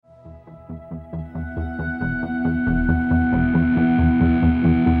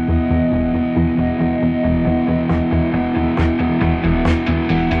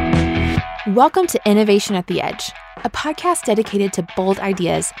Welcome to Innovation at the Edge, a podcast dedicated to bold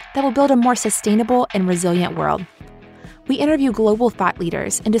ideas that will build a more sustainable and resilient world. We interview global thought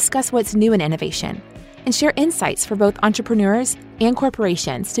leaders and discuss what's new in innovation, and share insights for both entrepreneurs and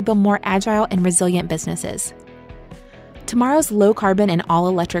corporations to build more agile and resilient businesses. Tomorrow's low-carbon and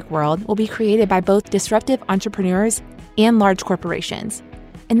all-electric world will be created by both disruptive entrepreneurs and large corporations,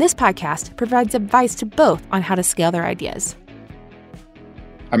 and this podcast provides advice to both on how to scale their ideas.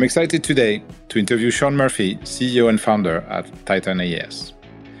 I'm excited today to interview Sean Murphy, CEO and founder at Titan AES.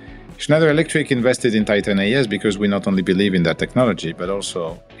 Schneider Electric invested in Titan AES because we not only believe in their technology, but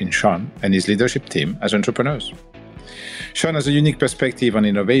also in Sean and his leadership team as entrepreneurs. Sean has a unique perspective on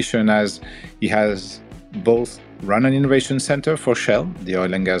innovation as he has both run an innovation center for Shell, the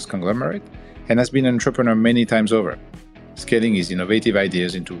oil and gas conglomerate, and has been an entrepreneur many times over, scaling his innovative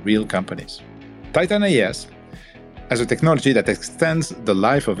ideas into real companies. Titan AES has a technology that extends the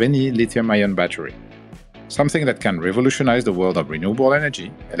life of any lithium-ion battery, something that can revolutionize the world of renewable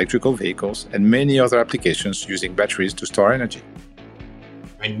energy, electrical vehicles, and many other applications using batteries to store energy.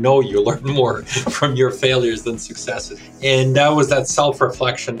 I know you learn more from your failures than successes. And that was that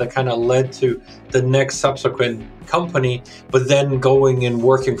self-reflection that kind of led to the next subsequent company, but then going and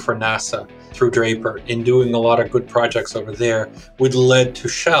working for NASA through Draper and doing a lot of good projects over there, which led to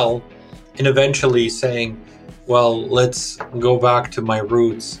Shell, and eventually saying, well, let's go back to my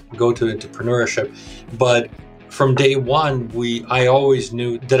roots, go to entrepreneurship. But from day one, I always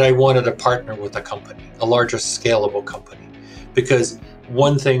knew that I wanted to partner with a company, a larger scalable company, because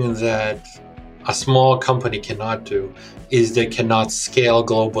one thing that a small company cannot do is they cannot scale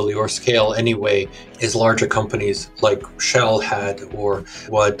globally or scale anyway as larger companies like Shell had or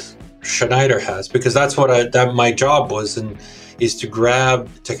what Schneider has, because that's what my job was, and is to grab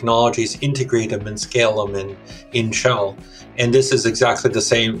technologies, integrate them and scale them in Shell. And this is exactly the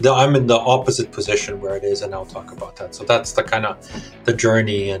same. I'm in the opposite position where it is, and I'll talk about that. So that's the kind of the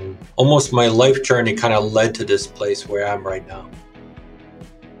journey, and almost my life journey kind of led to this place where I am right now.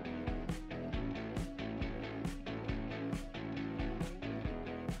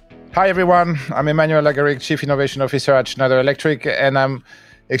 Hi, everyone. I'm Emmanuel Lagaric, Chief Innovation Officer at Schneider Electric, and I'm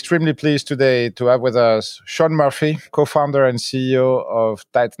extremely pleased today to have with us Sean Murphy, co-founder and CEO of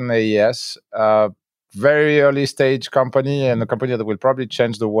Titan AES, a very early stage company and a company that will probably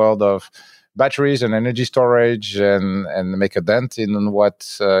change the world of batteries and energy storage and make a dent in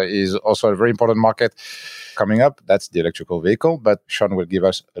what is also a very important market coming up. That's the electrical vehicle. But Sean will give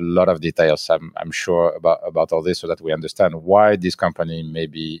us a lot of details, I'm sure, about all this so that we understand why this company may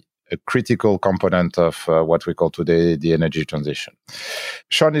be a critical component of what we call today the energy transition.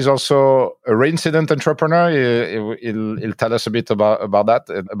 Sean is also a reincident entrepreneur. He'll tell us a bit about that,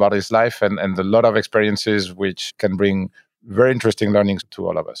 about his life and a lot of experiences which can bring very interesting learnings to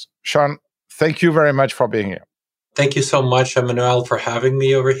all of us. Sean, thank you very much for being here. Thank you so much, Emmanuel, for having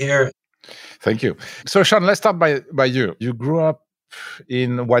me over here. Thank you. So, Sean, let's start by you. You grew up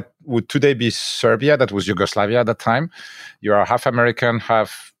in what would today be Serbia. That was Yugoslavia at that time. You are half American,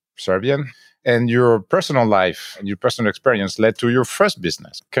 half Serbian, and your personal life and your personal experience led to your first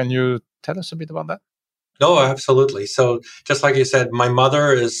business. Can you tell us a bit about that? No, absolutely. So just like you said, my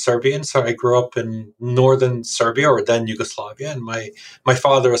mother is Serbian, so I grew up in northern Serbia, or then Yugoslavia, and my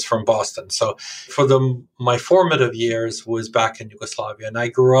father is from Boston. So for my formative years was back in Yugoslavia, and I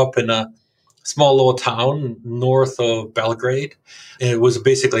grew up in a small little town north of Belgrade. It was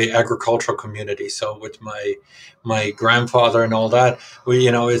basically an agricultural community. So with my grandfather and all that,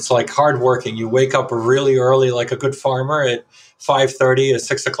 it's like hardworking. You wake up really early, like a good farmer, at 5:30 or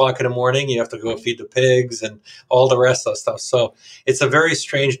 6 o'clock in the morning. You have to go feed the pigs and all the rest of the stuff. So it's a very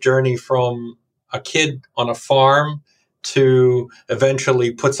strange journey from a kid on a farm to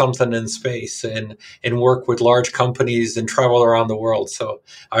eventually put something in space and work with large companies and travel around the world. So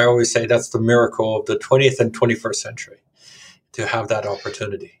I always say that's the miracle of the 20th and 21st century, to have that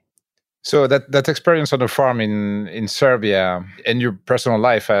opportunity. So that experience on the farm in Serbia and your personal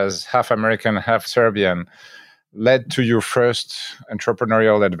life as half American, half Serbian led to your first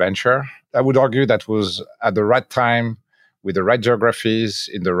entrepreneurial adventure. I would argue that was at the right time, with the right geographies,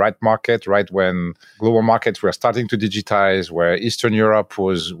 in the right market, right when global markets were starting to digitize, where Eastern Europe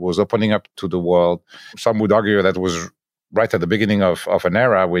was opening up to the world. Some would argue that was right at the beginning of an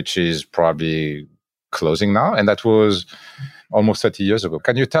era, which is probably closing now. And that was almost 30 years ago.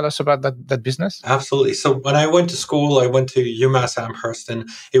 Can you tell us about that business? Absolutely. So when I went to school, I went to UMass Amherst, and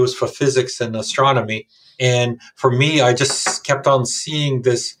it was for physics and astronomy. And for me, I just kept on seeing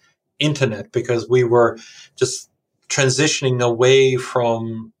this internet because we were just transitioning away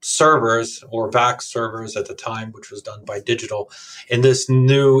from servers or VAX servers at the time, which was done by digital. And this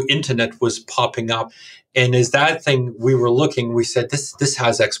new internet was popping up. And as that thing, we were looking, we said, this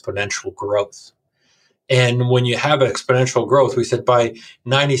has exponential growth. And when you have exponential growth, we said by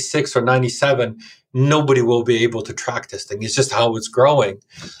 96 or 97, nobody will be able to track this thing. It's just how it's growing.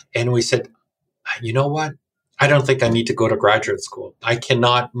 And we said, you know what? I don't think I need to go to graduate school. I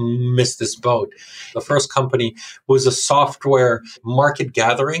cannot miss this boat. The first company was a software market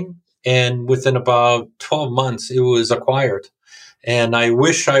gathering. And within about 12 months, it was acquired. And I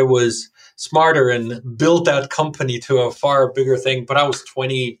wish I was smarter and built that company to a far bigger thing. But I was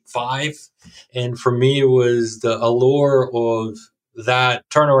 25. And for me, it was the allure of that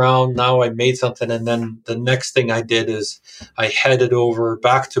turnaround. Now I made something. And then the next thing I did is I headed over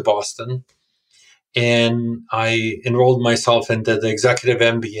back to Boston. And I enrolled myself into the executive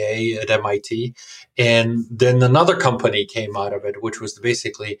MBA at MIT. And then another company came out of it, which was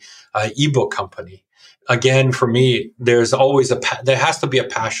basically an ebook company. Again, for me, there's always there has to be a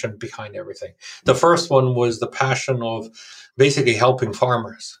passion behind everything. The first one was the passion of basically helping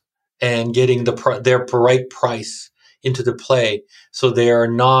farmers and getting their right price into the play, so they are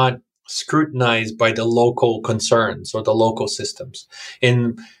not scrutinized by the local concerns or the local systems.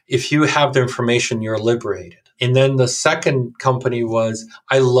 And if you have the information, you're liberated. And then the second company was,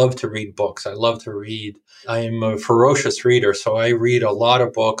 I love to read books. I love to read. I am a ferocious reader, so I read a lot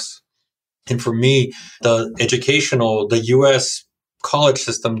of books. And for me, the US college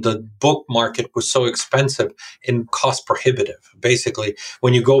system, the book market was so expensive and cost prohibitive. Basically,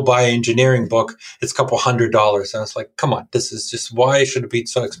 when you go buy an engineering book, it's a couple $100. And it's like, come on, this is just, why should it be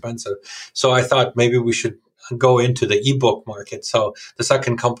so expensive? So I thought maybe we should go into the ebook market. So the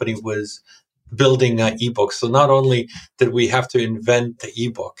second company was building ebooks. So not only did we have to invent the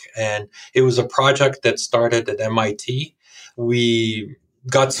ebook, and it was a project that started at MIT. We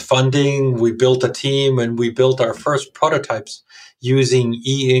got funding, we built a team, and we built our first prototypes using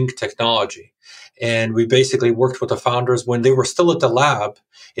e-ink technology. And we basically worked with the founders when they were still at the lab,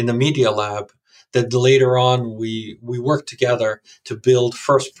 in the media lab, that later on we worked together to build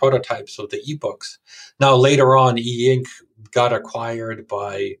first prototypes of the ebooks. Now, later on, e-ink got acquired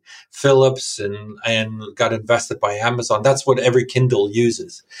by Philips and got invested by Amazon. That's what every Kindle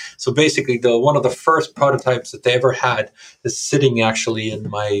uses. So basically, one of the first prototypes that they ever had is sitting actually in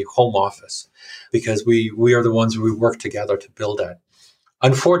my home office, because we are the ones we worked together to build that.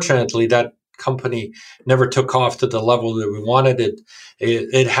 Unfortunately, that company never took off to the level that we wanted it.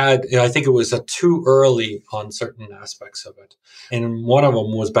 It had, I think it was too early on certain aspects of it. And one of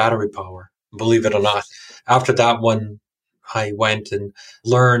them was battery power, believe it or not. After that one, I went and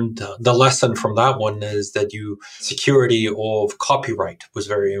learned the lesson from that one is that security of copyright was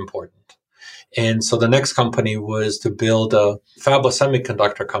very important. And so the next company was to build a fabless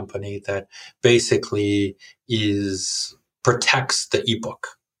semiconductor company that basically protects the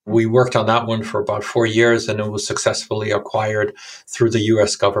ebook. We worked on that one for about 4 years, and it was successfully acquired through the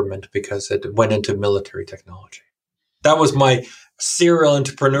US government because it went into military technology. That was my serial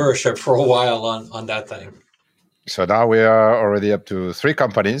entrepreneurship for a while on that thing. So now we are already up to 3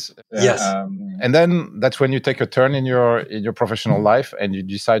 companies. Yes. And then that's when you take a turn in your professional life and you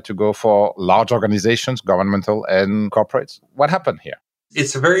decide to go for large organizations, governmental and corporates. What happened here?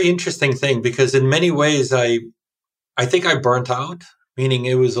 It's a very interesting thing because in many ways, I think I burnt out. Meaning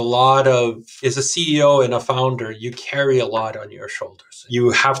it was a lot of, as a CEO and a founder, you carry a lot on your shoulders.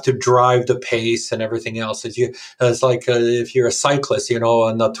 You have to drive the pace and everything else. It's like if you're a cyclist,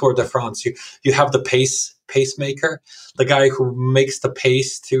 on the Tour de France, you have the pacemaker, the guy who makes the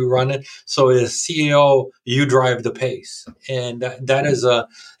pace to run it. So as CEO, you drive the pace. And that is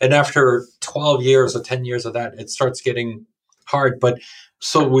and after 12 years or 10 years of that, it starts getting hard. But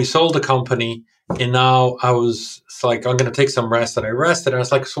so we sold the company. And now it's like, I'm going to take some rest. And I rested. And I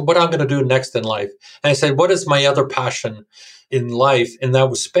was like, so what am I going to do next in life? And I said, what is my other passion in life? And that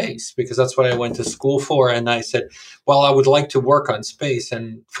was space, because that's what I went to school for. And I said, well, I would like to work on space.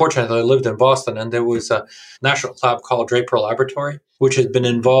 And fortunately, I lived in Boston, and there was a national lab called Draper Laboratory, which has been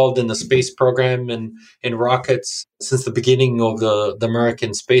involved in the space program and in rockets since the beginning of the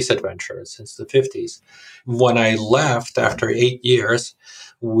American space adventure, since the 50s. When I left after 8 years,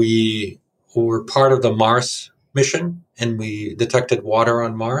 we were part of the Mars mission, and we detected water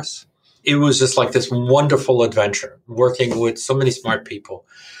on Mars. It was just like this wonderful adventure, working with so many smart people.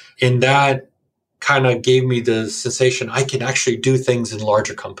 And that kind of gave me the sensation I can actually do things in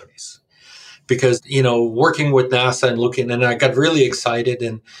larger companies. because, working with NASA and I got really excited.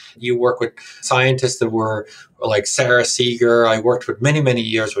 And you work with scientists that were like Sarah Seeger. I worked with many, many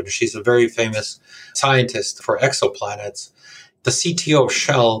years with her. She's a very famous scientist for exoplanets. The CTO of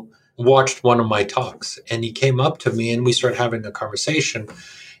Shell watched one of my talks, and he came up to me and we started having a conversation.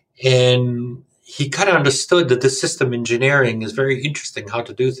 And he kind of understood that the system engineering is very interesting, how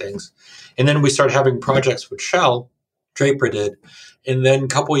to do things. And then we started having projects with Shell, Draper did. And then a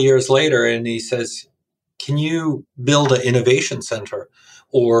couple of years later, and he says, can you build an innovation center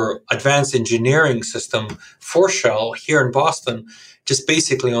or advanced engineering system for Shell here in Boston, just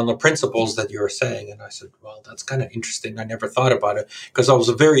basically on the principles that you're saying? And I said, well, that's kind of interesting. I never thought about it because I was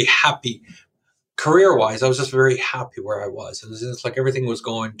very happy. Career-wise, I was just very happy where I was. It was just like everything was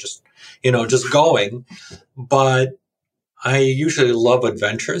going, just going. But I usually love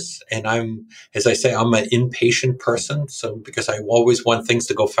adventures, and I'm an impatient person. So because I always want things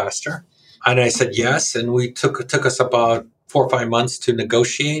to go faster, and I said yes, and we took us about 4 or 5 months to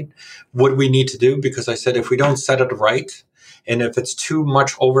negotiate what we need to do. Because I said if we don't set it right, and if it's too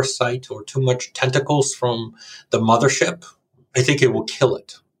much oversight or too much tentacles from the mothership, I think it will kill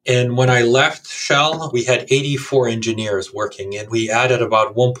it. And when I left Shell, we had 84 engineers working, and we added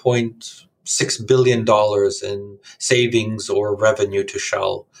about $1.6 billion in savings or revenue to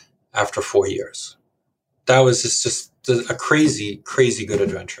Shell after 4 years. That was just a crazy, crazy good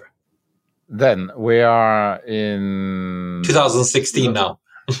adventure. Then we are in 2016 now.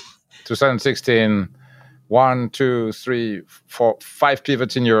 2016. 1, 2, 3, 4, 5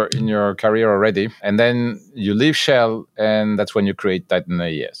 pivots in your career already, and then you leave Shell, and that's when you create Titan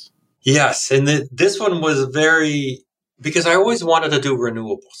AES. Yes, and this one was because I always wanted to do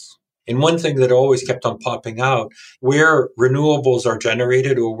renewables. And one thing that always kept on popping out, where renewables are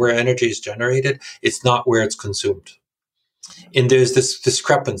generated or where energy is generated, it's not where it's consumed. And there's this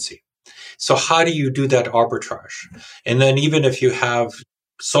discrepancy. So how do you do that arbitrage? And then even if you have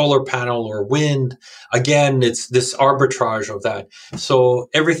solar panel or wind, again, it's this arbitrage of that. So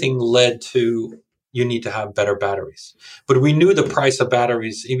everything led to you need to have better batteries. But we knew the price of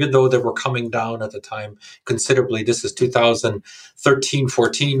batteries, even though they were coming down at the time considerably. This is 2013,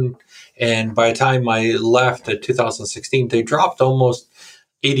 14. And by the time I left at 2016, they dropped almost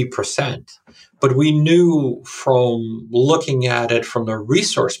 80%. But we knew from looking at it from the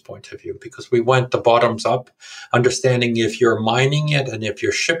resource point of view, because we went the bottoms up, understanding if you're mining it and if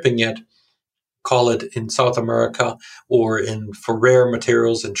you're shipping it, call it in South America or for rare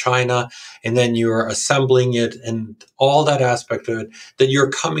materials in China, and then you're assembling it and all that aspect of it, that you're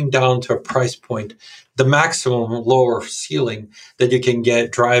coming down to a price point. The maximum lower ceiling that you can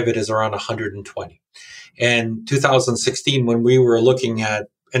drive it is around 120. And 2016, when we were looking at,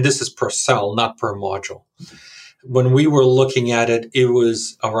 and this is per cell, not per module. When we were looking at it, it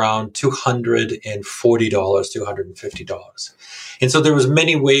was around $240, $250. And so there was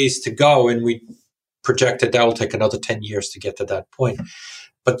many ways to go, and we projected that will take another 10 years to get to that point.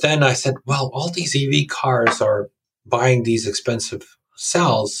 But then I said, well, all these EV cars are buying these expensive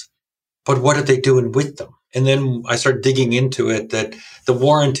cells, but what are they doing with them? And then I started digging into it, that the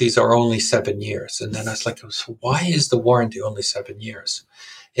warranties are only 7 years. And then I was like, so why is the warranty only 7 years?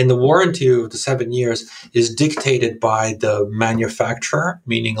 And the warranty of the 7 years is dictated by the manufacturer,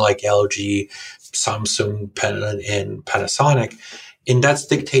 meaning like LG, Samsung, and Panasonic. And that's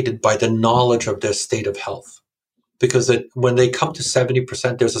dictated by the knowledge of their state of health. Because when they come to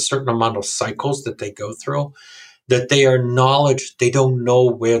 70%, there's a certain amount of cycles that they go through, that they don't know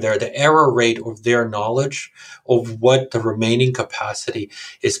where the error rate of their knowledge of what the remaining capacity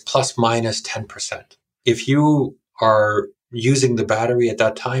is plus minus 10%. If you are using the battery at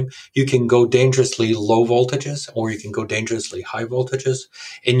that time, you can go dangerously low voltages or you can go dangerously high voltages,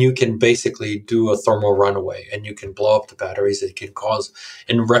 and you can basically do a thermal runaway and you can blow up the batteries. It can cause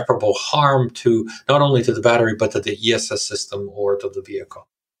irreparable harm to not only to the battery, but to the ESS system or to the vehicle.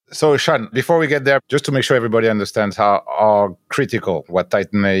 So, Sean, before we get there, just to make sure everybody understands how critical what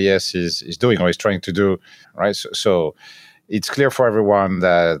Titan AES is doing or is trying to do, right? So it's clear for everyone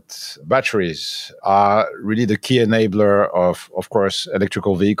that batteries are really the key enabler of course,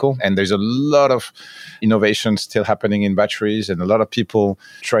 electrical vehicle. And there's a lot of innovation still happening in batteries and a lot of people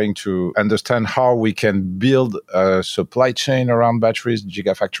trying to understand how we can build a supply chain around batteries,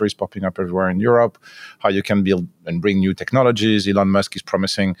 gigafactories popping up everywhere in Europe, how you can build and bring new technologies. Elon Musk is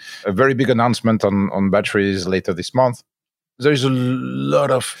promising a very big announcement on batteries later this month. There's a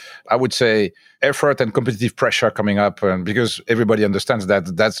lot of, I would say, effort and competitive pressure coming up because everybody understands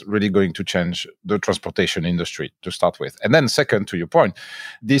that that's really going to change the transportation industry to start with. And then second, to your point,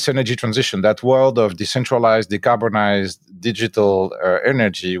 this energy transition, that world of decentralized, decarbonized, digital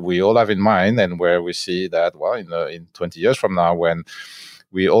energy we all have in mind, and where we see that, well, in 20 years from now, when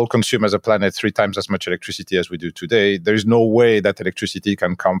we all consume as a planet 3 times as much electricity as we do today, there is no way that electricity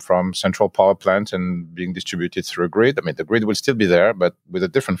can come from central power plants and being distributed through a grid. I mean, the grid will still be there, but with a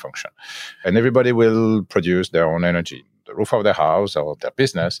different function. And everybody will produce their own energy, the roof of their house or their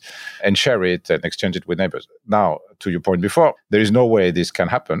business, and share it and exchange it with neighbors. Now, to your point before, there is no way this can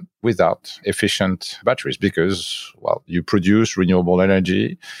happen without efficient batteries because, well, you produce renewable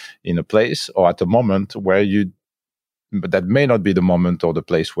energy in a place or at a moment where but that may not be the moment or the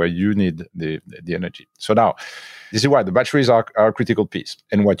place where you need the energy. So now, this is why the batteries are a critical piece.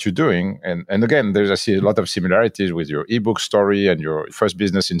 And what you're doing, and again, I see a lot of similarities with your ebook story and your first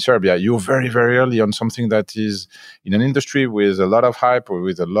business in Serbia. You're very, very early on something that is in an industry with a lot of hype or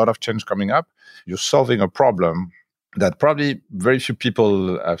with a lot of change coming up. You're solving a problem that probably very few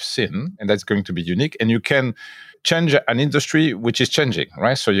people have seen, and that's going to be unique. And you can change an industry which is changing,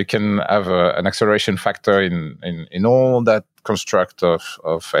 right? So you can have an acceleration factor in all that construct of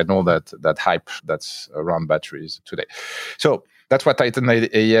and all that hype that's around batteries today. So that's what Titan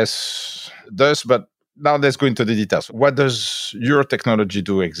AES does, but now let's go into the details. What does your technology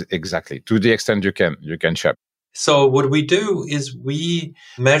do exactly, to the extent you can share? So what we do is we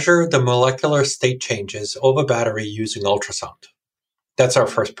measure the molecular state changes of a battery using ultrasound. That's our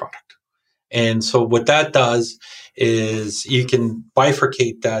first product. And so what that does is you can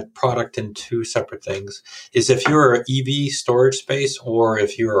bifurcate that product in 2 separate things. Is if you're an EV storage space or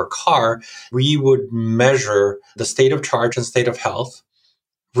if you're a car, we would measure the state of charge and state of health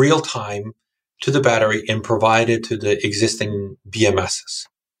real time to the battery and provide it to the existing BMSs.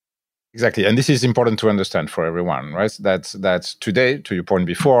 Exactly. And this is important to understand for everyone, right? That's today, to your point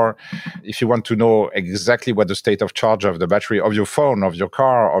before, if you want to know exactly what the state of charge of the battery of your phone, of your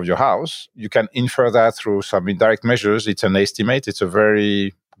car, of your house, you can infer that through some indirect measures. It's an estimate. It's a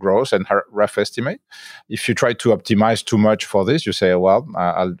very gross and rough estimate. If you try to optimize too much for this, you say, well,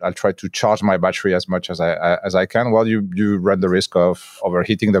 I'll try to charge my battery as much as I can. Well, you run the risk of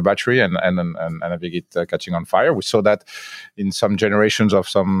overheating the battery and having it catching on fire. We saw that in some generations of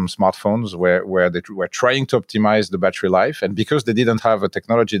some smartphones where they were trying to optimize the battery life. And because they didn't have a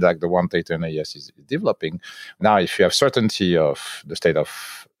technology like the one Titan AES is developing, now if you have certainty of the state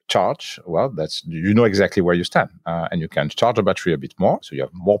of charge, well, that's, you know exactly where you stand, and you can charge a battery a bit more, so you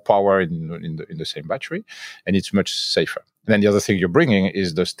have more power in the same battery, and it's much safer. And then the other thing you're bringing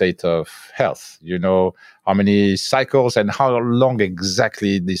is the state of health. You know how many cycles and how long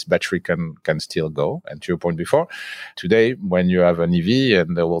exactly this battery can still go. And to your point before, today when you have an EV,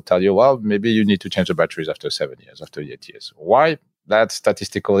 and they will tell you, well, maybe you need to change the batteries after 7 years, after 8 years. Why? That's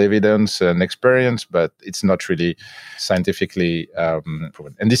statistical evidence and experience, but it's not really scientifically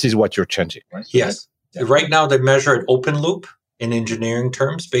proven. And this is what you're changing, right? Yes. Yeah. Right now, they measure it open loop in engineering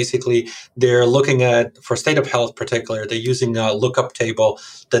terms. Basically, they're looking at, for state of health particular, they're using a lookup table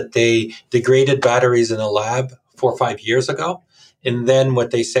that they degraded batteries in a lab 4 or 5 years ago. And then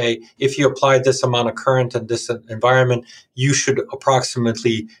what they say, if you apply this amount of current in this environment, you should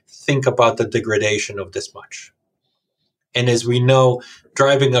approximately think about the degradation of this much. And as we know,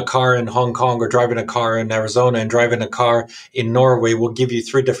 driving a car in Hong Kong or driving a car in Arizona and driving a car in Norway will give you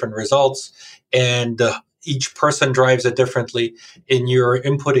 3 different results. And each person drives it differently. And you're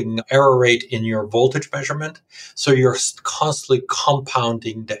inputting error rate in your voltage measurement. So you're constantly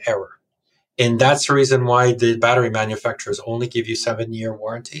compounding the error. And that's the reason why the battery manufacturers only give you 7-year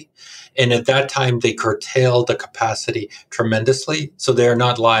warranty. And at that time, they curtail the capacity tremendously. So they're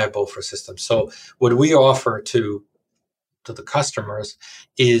not liable for systems. So what we offer to the customers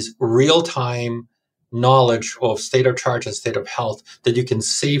is real-time knowledge of state of charge and state of health that you can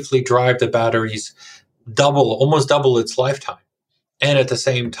safely drive the batteries almost double its lifetime. And at the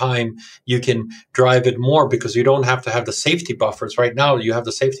same time, you can drive it more because you don't have to have the safety buffers. Right now, you have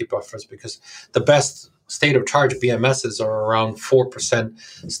the safety buffers because the best state of charge BMSs are around 4%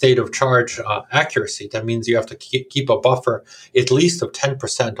 state of charge accuracy. That means you have to keep a buffer at least of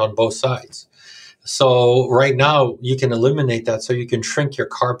 10% on both sides. So right now you can eliminate that, so you can shrink your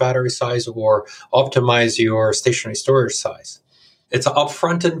car battery size or optimize your stationary storage size. It's an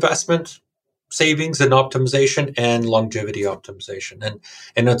upfront investment, savings and optimization, and longevity optimization.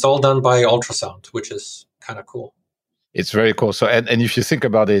 And it's all done by ultrasound, which is kind of cool. It's very cool. So, and if you think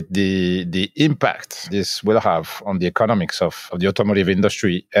about it, the impact this will have on the economics of the automotive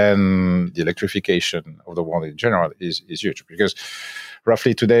industry and the electrification of the world in general is huge, because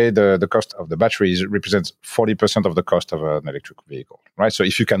roughly today, the cost of the batteries represents 40% of the cost of an electric vehicle, right? So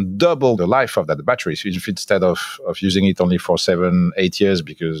if you can double the life of that battery, so if instead of using it only for 7-8 years,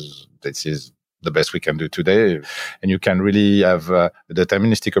 because this is the best we can do today. And you can really have a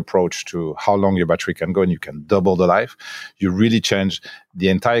deterministic approach to how long your battery can go, and you can double the life. You really change the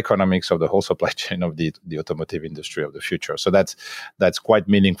entire economics of the whole supply chain of the automotive industry of the future. So that's quite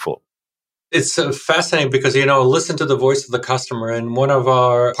meaningful. It's fascinating because, listen to the voice of the customer. And one of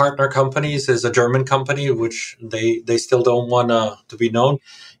our partner companies is a German company, which they still don't want to be known.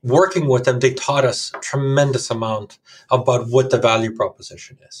 Working with them, they taught us a tremendous amount about what the value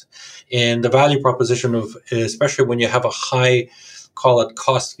proposition is. And the value proposition of, especially when you have a high, call it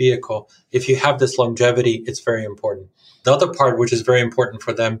cost vehicle, if you have this longevity, it's very important. The other part, which is very important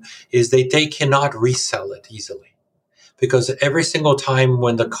for them, is they cannot resell it easily. Because every single time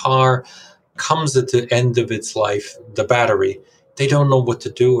when the car comes at the end of its life, the battery, they don't know what to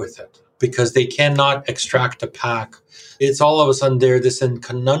do with it because they cannot extract a pack. It's all of a sudden they're this in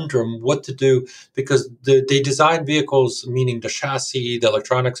conundrum what to do because they design vehicles, meaning the chassis, the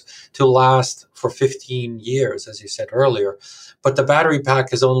electronics, to last for 15 years, as you said earlier. But the battery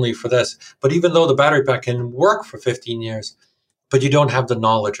pack is only for this. But even though the battery pack can work for 15 years, but you don't have the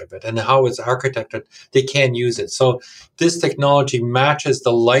knowledge of it and how it's architected, they can't use it. So this technology matches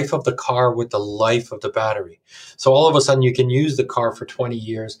the life of the car with the life of the battery. So all of a sudden you can use the car for 20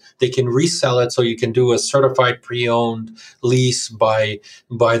 years. They can resell it, so you can do a certified pre-owned lease by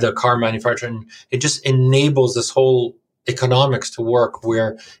the car manufacturer. And it just enables this whole economics to work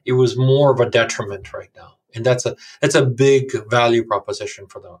where it was more of a detriment right now. And that's a big value proposition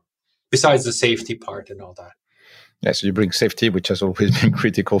for them, besides the safety part and all that. Yeah, so you bring safety, which has always been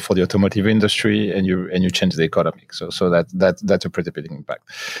critical for the automotive industry, and you change the economy. So that's a pretty big impact.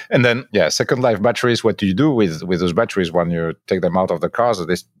 And then, second life batteries. What do you do with those batteries when you take them out of the cars?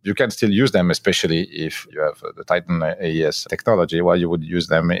 You can still use them, especially if you have the Titan AES technology. Well, you would use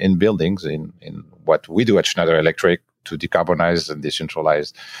them in buildings, in what we do at Schneider Electric, to decarbonize and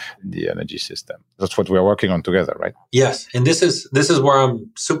decentralize the energy system. That's what we're working on together, right? Yes, and this is where I'm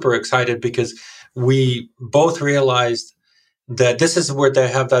super excited because we both realized that this is where they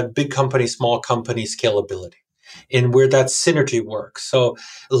have that big company, small company scalability and where that synergy works. So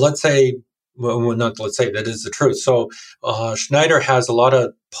that is the truth. So Schneider has a lot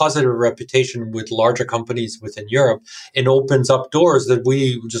of positive reputation with larger companies within Europe and opens up doors that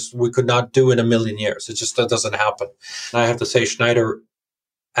we could not do in a million years. It just doesn't happen. And I have to say, Schneider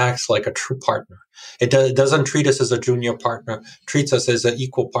acts like a true partner. It doesn't treat us as a junior partner, treats us as an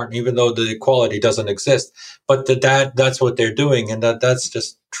equal partner, even though the equality doesn't exist. But that's what they're doing. And that's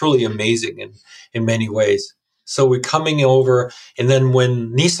just truly amazing in many ways. So we're coming over, and then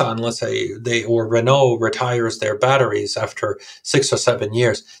when Nissan, let's say, or Renault retires their batteries after 6 or 7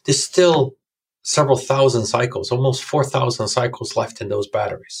 years, there's still several thousand cycles, almost 4,000 cycles left in those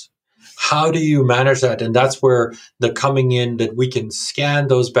batteries. How do you manage that? And that's where the coming in that we can scan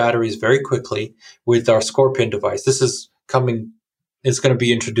those batteries very quickly with our Scorpion device. This is coming. It's going to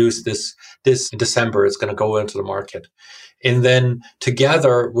be introduced this December. It's going to go into the market. And then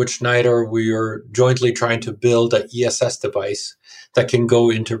together with Schneider, we are jointly trying to build an ESS device that can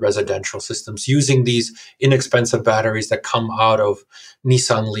go into residential systems using these inexpensive batteries that come out of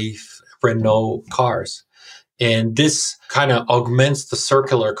Nissan Leaf, Renault cars. And this kind of augments the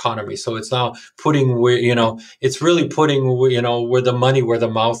circular economy. So it's now putting where, it's really putting, where the money, where the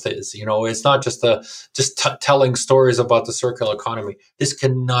mouth is. It's not just telling stories about the circular economy. This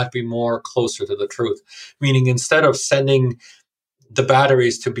cannot be more closer to the truth. Meaning, instead of sending the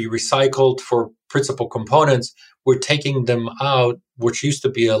batteries to be recycled for principal components, we're taking them out, which used to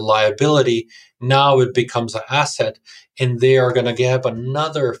be a liability. Now it becomes an asset, and they are going to have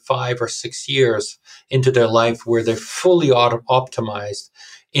another 5 or 6 years into their life where they're fully optimized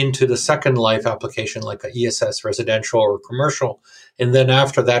into the second life application, like a ESS, residential or commercial. And then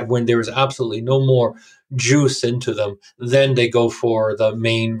after that, when there is absolutely no more juice into them, then they go for the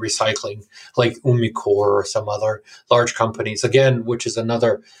main recycling, like Umicore or some other large companies, again, which is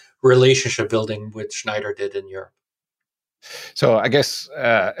another relationship building which Schneider did in Europe. So I guess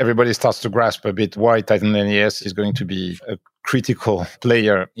everybody starts to grasp a bit why Titan AES is going to be a critical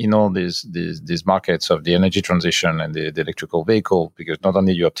player in all these markets of the energy transition and the electrical vehicle, because not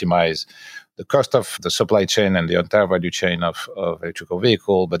only you optimize the cost of the supply chain and the entire value chain of electrical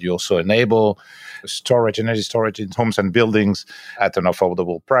vehicle, but you also enable energy storage in homes and buildings at an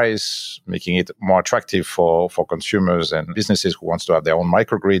affordable price, making it more attractive for consumers and businesses who wants to have their own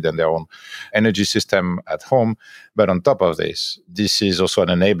microgrid and their own energy system at home. But on top of this is also an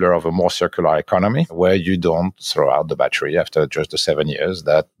enabler of a more circular economy where you don't throw out the battery after just the 7 years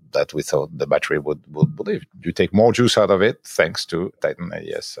that we thought the battery would live. You take more juice out of it thanks to Titan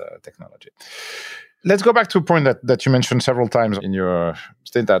AES technology. Let's go back to a point that you mentioned several times in your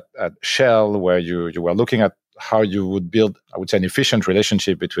stint at Shell, where you were looking at how you would build, I would say, an efficient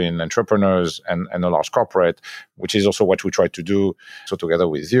relationship between entrepreneurs and a large corporate, which is also what we try to do. So together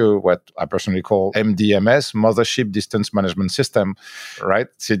with you, what I personally call MDMS, Mothership Distance Management System, right?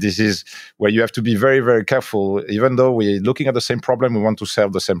 So this is where you have to be very, very careful. Even though we're looking at the same problem, we want to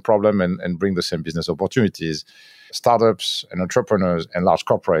solve the same problem and bring the same business opportunities. Startups and entrepreneurs and large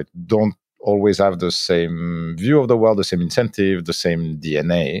corporate don't always have the same view of the world, the same incentive, the same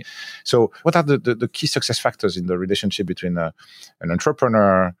DNA. So what are the key success factors in the relationship between an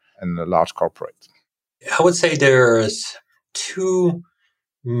entrepreneur and a large corporate? I would say there's two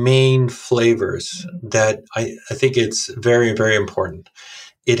main flavors that I think it's very, very important.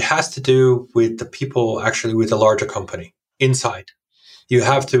 It has to do with the people actually with a larger company inside. You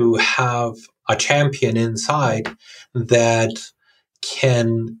have to have a champion inside that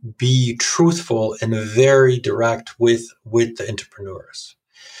can be truthful and very direct with the entrepreneurs,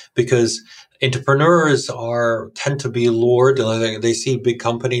 because entrepreneurs tend to be lured. They see big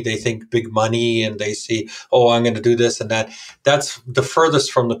company, they think big money, and they see, oh, I'm going to do this and that. That's the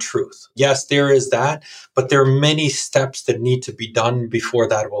furthest from the truth. Yes, there is that, but there are many steps that need to be done before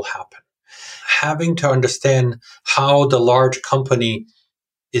that will happen. Having to understand how the large company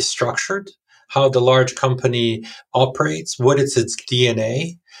is structured, how the large company operates, what is its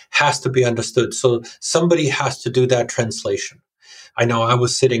DNA, has to be understood. So somebody has to do that translation. I know I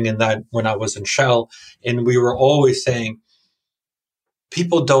was sitting in that when I was in Shell, and we were always saying,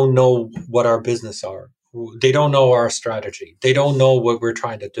 people don't know what our business are. They don't know our strategy. They don't know what we're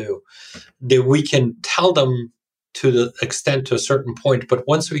trying to do. We can tell them to the extent to a certain point, but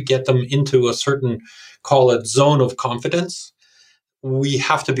once we get them into a certain, call it zone of confidence, we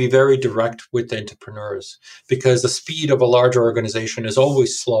have to be very direct with the entrepreneurs, because the speed of a larger organization is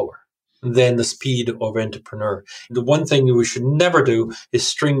always slower than the speed of an entrepreneur. The one thing we should never do is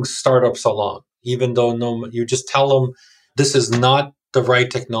string startups along, even though you just tell them this is not the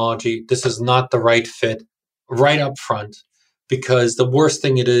right technology, this is not the right fit right up front, because the worst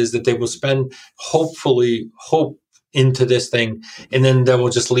thing it is that they will spend hope into this thing, and then that will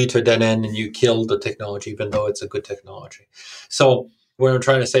just lead to a dead end and you kill the technology, even though it's a good technology. So what I'm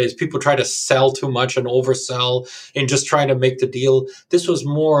trying to say is people try to sell too much and oversell and just try to make the deal. This was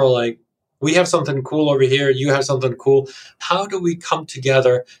more like, we have something cool over here, you have something cool. How do we come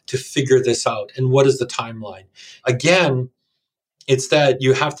together to figure this out? And what is the timeline? Again, it's that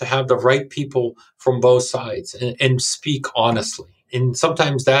you have to have the right people from both sides and speak honestly. And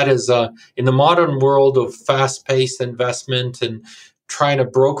sometimes that is, in the modern world of fast-paced investment and trying to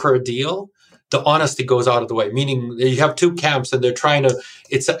broker a deal, the honesty goes out of the way, meaning you have two camps and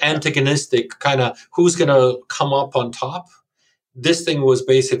it's an antagonistic kind of who's going to come up on top. This thing was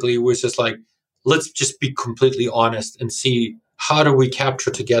just like, let's just be completely honest and see how do we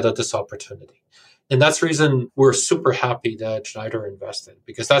capture together this opportunity. And that's the reason we're super happy that Schneider invested,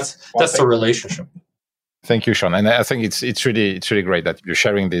 because that's the relationship. Thank you, Sean. And I think it's really great that you're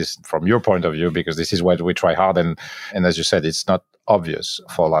sharing this from your point of view, because this is what we try hard. And as you said, it's not obvious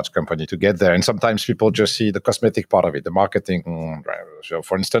for a large company to get there. And sometimes people just see the cosmetic part of it, the marketing. So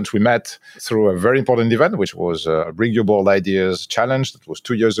for instance, we met through a very important event, which was a Bring Your Bold Ideas Challenge. That was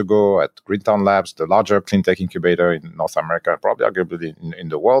 2 years ago at Greentown Labs, the larger clean tech incubator in North America, probably arguably in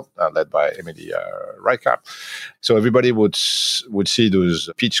the world, led by Emily Reichardt. So everybody would see those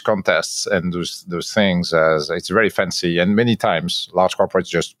pitch contests and those things as it's very fancy. And many times large corporates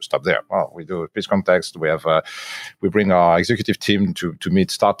just stop there. Well, we do a pitch contest. We bring our executive team to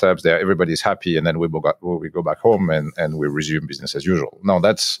meet startups there. Everybody's happy. And then we go back home and we resume business as usual. No,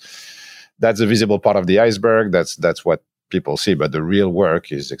 that's the visible part of the iceberg. That's what people see. But the real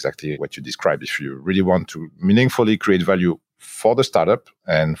work is exactly what you described. If you really want to meaningfully create value for the startup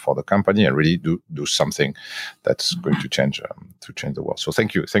and for the company and really do something that's going to change the world. So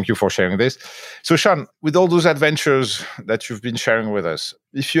thank you for sharing this. So Sean, with all those adventures that you've been sharing with us,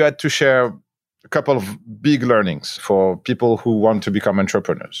 if you had to share a couple of big learnings for people who want to become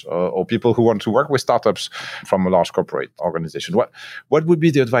entrepreneurs or people who want to work with startups from a large corporate organization, what would be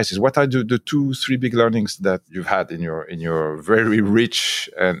the advices? What are the 2-3 big learnings that you've had in your very rich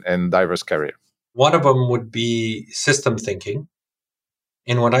and diverse career? One of them would be system thinking.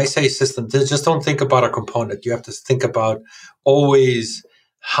 And when I say system, just don't think about a component. You have to think about always,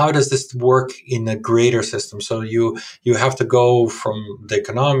 how does this work in a greater system? So you have to go from the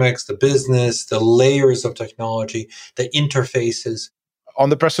economics, the business, the layers of technology, the interfaces. On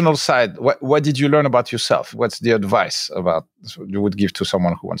the personal side, what did you learn about yourself? What's the advice you would give to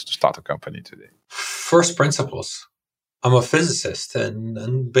someone who wants to start a company today? First principles. I'm a physicist,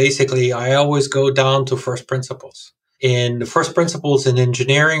 and basically I always go down to first principles. And first principles in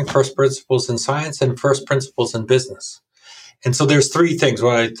engineering, first principles in science, and first principles in business. And so there's three things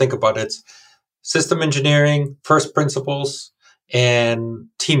when I think about it. It's system engineering, first principles, and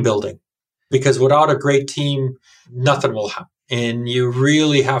team building. Because without a great team, nothing will happen. And you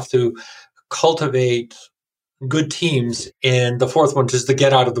really have to cultivate good teams. And the fourth one is to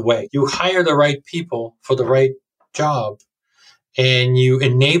get out of the way. You hire the right people for the right job, and you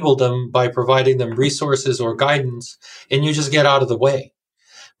enable them by providing them resources or guidance, and you just get out of the way.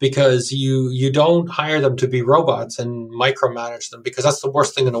 Because you don't hire them to be robots and micromanage them, because that's the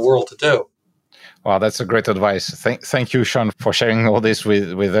worst thing in the world to do. Wow, that's a great advice. Thank you, Sean, for sharing all this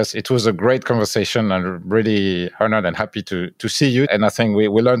with us. It was a great conversation. I'm really honored and happy to see you. And I think we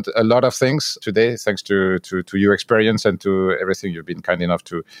learned a lot of things today, thanks to your experience and to everything you've been kind enough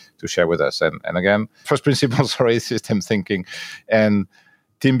to share with us. And again, first principles, system thinking, and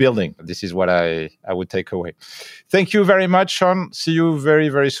team building. This is what I would take away. Thank you very much, Sean. See you very,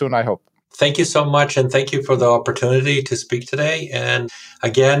 very soon, I hope. Thank you so much, and thank you for the opportunity to speak today. And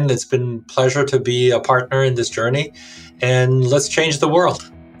again, it's been a pleasure to be a partner in this journey. And let's change the world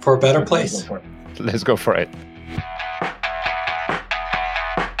for a better place. Let's go for it.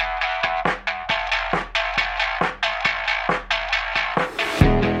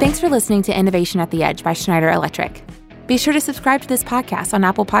 Thanks for listening to Innovation at the Edge by Schneider Electric. Be sure to subscribe to this podcast on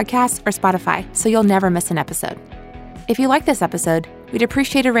Apple Podcasts or Spotify so you'll never miss an episode. If you like this episode, we'd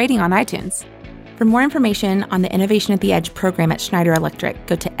appreciate a rating on iTunes. For more information on the Innovation at the Edge program at Schneider Electric,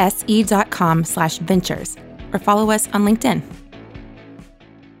 go to se.com/ventures or follow us on LinkedIn.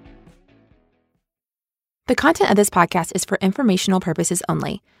 The content of this podcast is for informational purposes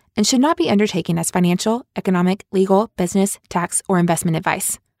only and should not be undertaken as financial, economic, legal, business, tax, or investment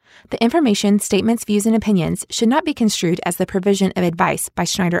advice. The information, statements, views, and opinions should not be construed as the provision of advice by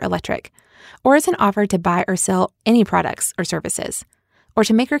Schneider Electric, or as an offer to buy or sell any products or services, or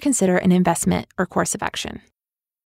to make or consider an investment or course of action.